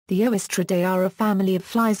The Oestridae are a family of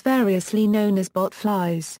flies variously known as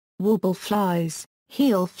botflies, warble flies,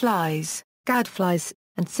 heel flies, gadflies,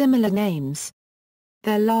 and similar names.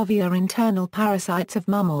 Their larvae are internal parasites of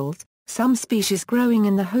mammals, some species growing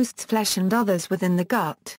in the host's flesh and others within the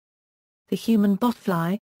gut. The human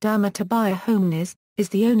botfly, Dermatobia hominis, is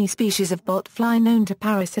the only species of botfly known to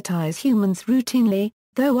parasitize humans routinely,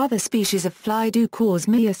 though other species of fly do cause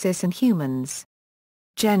myiasis in humans.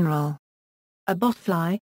 General. A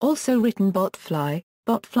botfly, also written botfly,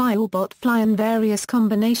 botfly or botfly in various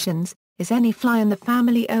combinations, is any fly in the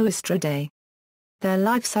family Oestridae. Their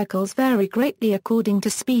life cycles vary greatly according to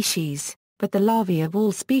species, but the larvae of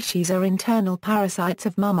all species are internal parasites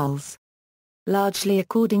of mammals. Largely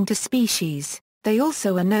according to species, they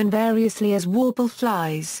also are known variously as warble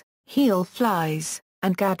flies, heel flies,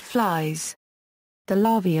 and gadflies. The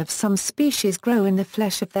larvae of some species grow in the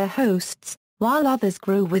flesh of their hosts, while others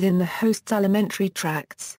grow within the host's alimentary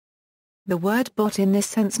tracts. The word bot in this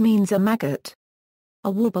sense means a maggot.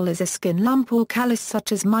 A warble is a skin lump or callus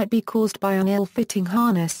such as might be caused by an ill-fitting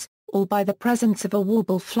harness, or by the presence of a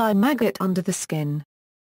warble fly maggot under the skin.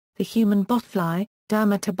 The human botfly,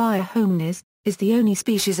 Dermatobia hominis, is the only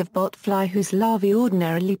species of botfly whose larvae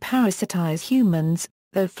ordinarily parasitize humans,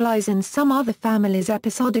 though flies in some other families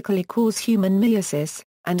episodically cause human myiasis,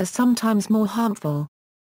 and are sometimes more harmful.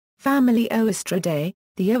 Family Oestridae.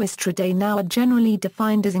 The Oestridae now are generally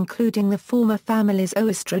defined as including the former families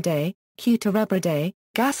Oestridae, Cuterebridae,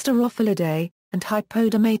 Gasterophilidae, and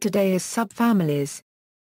Hypodermatidae as subfamilies.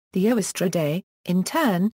 The Oestridae, in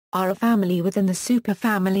turn, are a family within the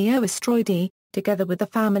superfamily Oestridae, together with the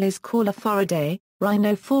families Caulophoridae,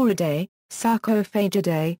 Rhinophoridae,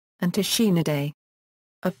 Sarcophagidae, and Tachinidae.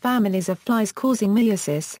 Of families of flies causing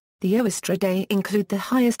myiasis, the Oestridae include the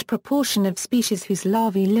highest proportion of species whose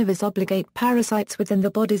larvae live as obligate parasites within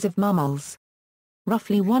the bodies of mammals.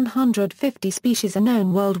 Roughly 150 species are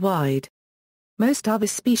known worldwide. Most other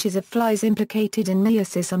species of flies implicated in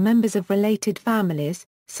myiasis are members of related families,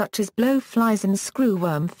 such as blowflies and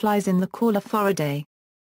screwworm flies in the Caulophoridae.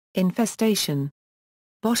 Infestation.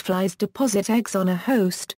 Botflies deposit eggs on a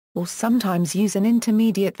host, or sometimes use an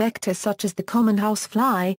intermediate vector such as the common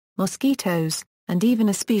housefly, mosquitoes, and even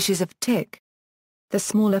a species of tick. The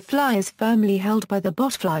smaller fly is firmly held by the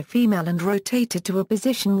botfly female and rotated to a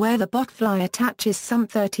position where the botfly attaches some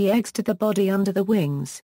 30 eggs to the body under the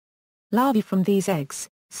wings. Larvae from these eggs,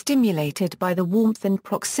 stimulated by the warmth and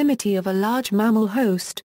proximity of a large mammal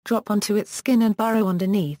host, drop onto its skin and burrow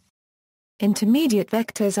underneath. Intermediate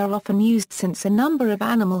vectors are often used since a number of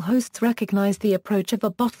animal hosts recognize the approach of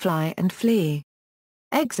a botfly and flee.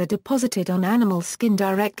 Eggs are deposited on animal skin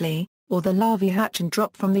directly, or the larvae hatch and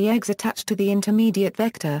drop from the eggs attached to the intermediate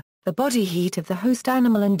vector. The body heat of the host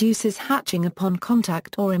animal induces hatching upon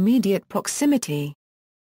contact or immediate proximity.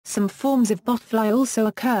 Some forms of botfly also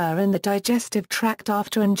occur in the digestive tract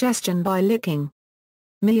after ingestion by licking.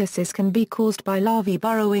 Myiasis can be caused by larvae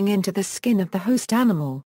burrowing into the skin of the host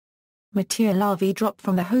animal. Mature larvae drop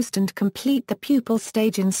from the host and complete the pupal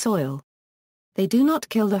stage in soil. They do not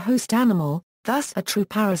kill the host animal, thus are true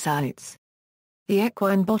parasites. The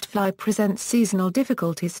equine botfly presents seasonal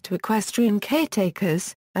difficulties to equestrian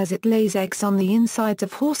caretakers, as it lays eggs on the insides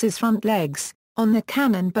of horses' front legs, on the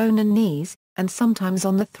cannon bone and knees, and sometimes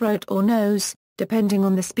on the throat or nose, depending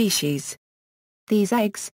on the species. These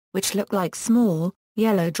eggs, which look like small,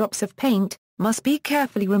 yellow drops of paint, must be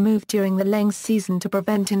carefully removed during the laying season to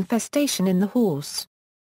prevent infestation in the horse.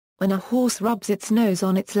 When a horse rubs its nose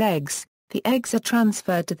on its legs, the eggs are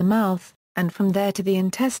transferred to the mouth, and from there to the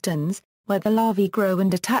intestines, where the larvae grow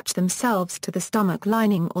and attach themselves to the stomach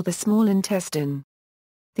lining or the small intestine.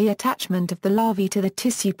 The attachment of the larvae to the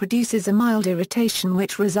tissue produces a mild irritation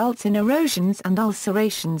which results in erosions and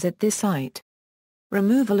ulcerations at this site.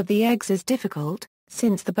 Removal of the eggs is difficult,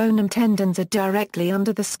 since the bone and tendons are directly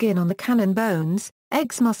under the skin on the cannon bones.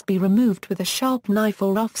 Eggs must be removed with a sharp knife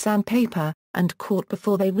or rough sandpaper, and caught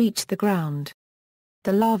before they reach the ground.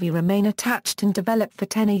 The larvae remain attached and develop for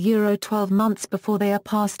 10–12 months before they are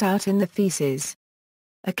passed out in the feces.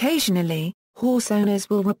 Occasionally, horse owners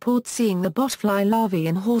will report seeing the botfly larvae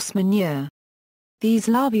in horse manure. These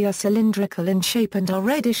larvae are cylindrical in shape and are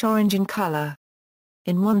reddish-orange in color.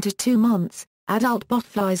 In 1 to 2 months, adult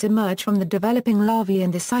botflies emerge from the developing larvae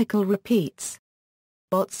and the cycle repeats.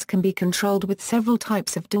 Bots can be controlled with several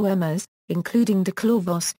types of dewormers, including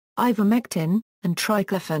diclorvos, ivermectin, and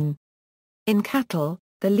triclosan. In cattle,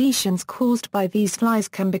 the lesions caused by these flies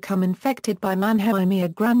can become infected by Mannheimia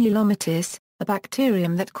granulomatis, a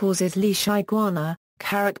bacterium that causes leishmania,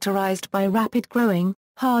 characterized by rapid growing,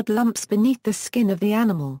 hard lumps beneath the skin of the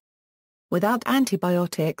animal. Without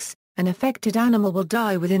antibiotics, An affected animal will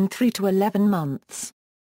die within 3 to 11 months.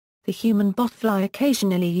 The human botfly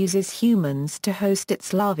occasionally uses humans to host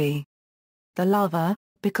its larvae. The larva,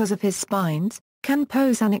 because of his spines, can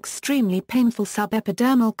pose an extremely painful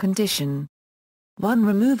subepidermal condition. One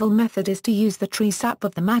removal method is to use the tree sap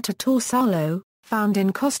of the matatorsalo, found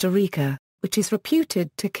in Costa Rica, which is reputed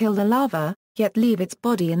to kill the larva, yet leave its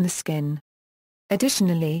body in the skin.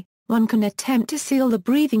 Additionally, one can attempt to seal the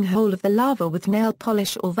breathing hole of the larva with nail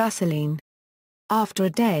polish or Vaseline. After a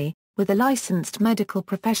day, with a licensed medical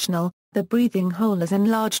professional, the breathing hole is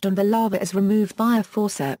enlarged and the larva is removed via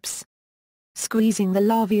forceps. Squeezing the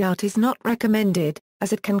larvae out is not recommended,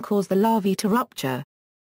 as it can cause the larvae to rupture.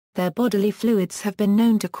 Their bodily fluids have been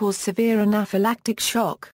known to cause severe anaphylactic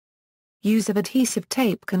shock. Use of adhesive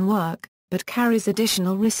tape can work, but carries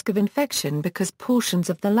additional risk of infection because portions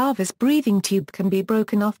of the larva's breathing tube can be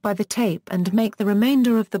broken off by the tape and make the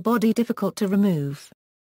remainder of the body difficult to remove.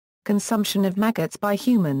 Consumption of maggots by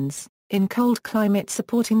humans. In cold climates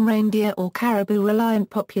supporting reindeer or caribou-reliant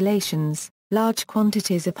populations, large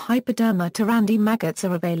quantities of Hypoderma tarandi maggots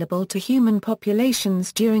are available to human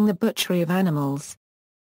populations during the butchery of animals.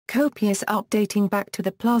 Copious updating back to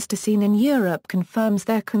the Pleistocene in Europe confirms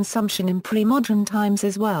their consumption in pre-modern times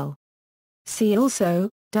as well. See also,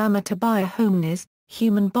 Dermatobia hominis,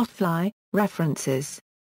 human botfly, references.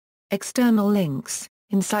 External links,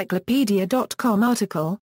 encyclopedia.com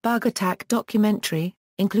article, Bug Attack documentary,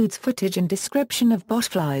 includes footage and description of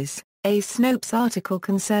botflies, a Snopes article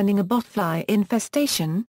concerning a botfly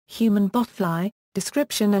infestation, human botfly,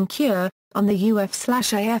 description and cure, on the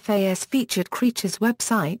UF/AFAS featured creatures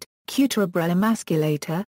website, Cuterebrella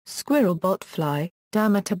emasculata, squirrel botfly,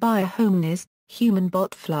 Dermatobia hominis, human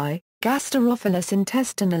botfly, Gasterophilus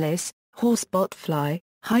intestinalis, horse botfly,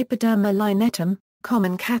 Hypoderma lineatum,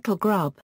 common cattle grub.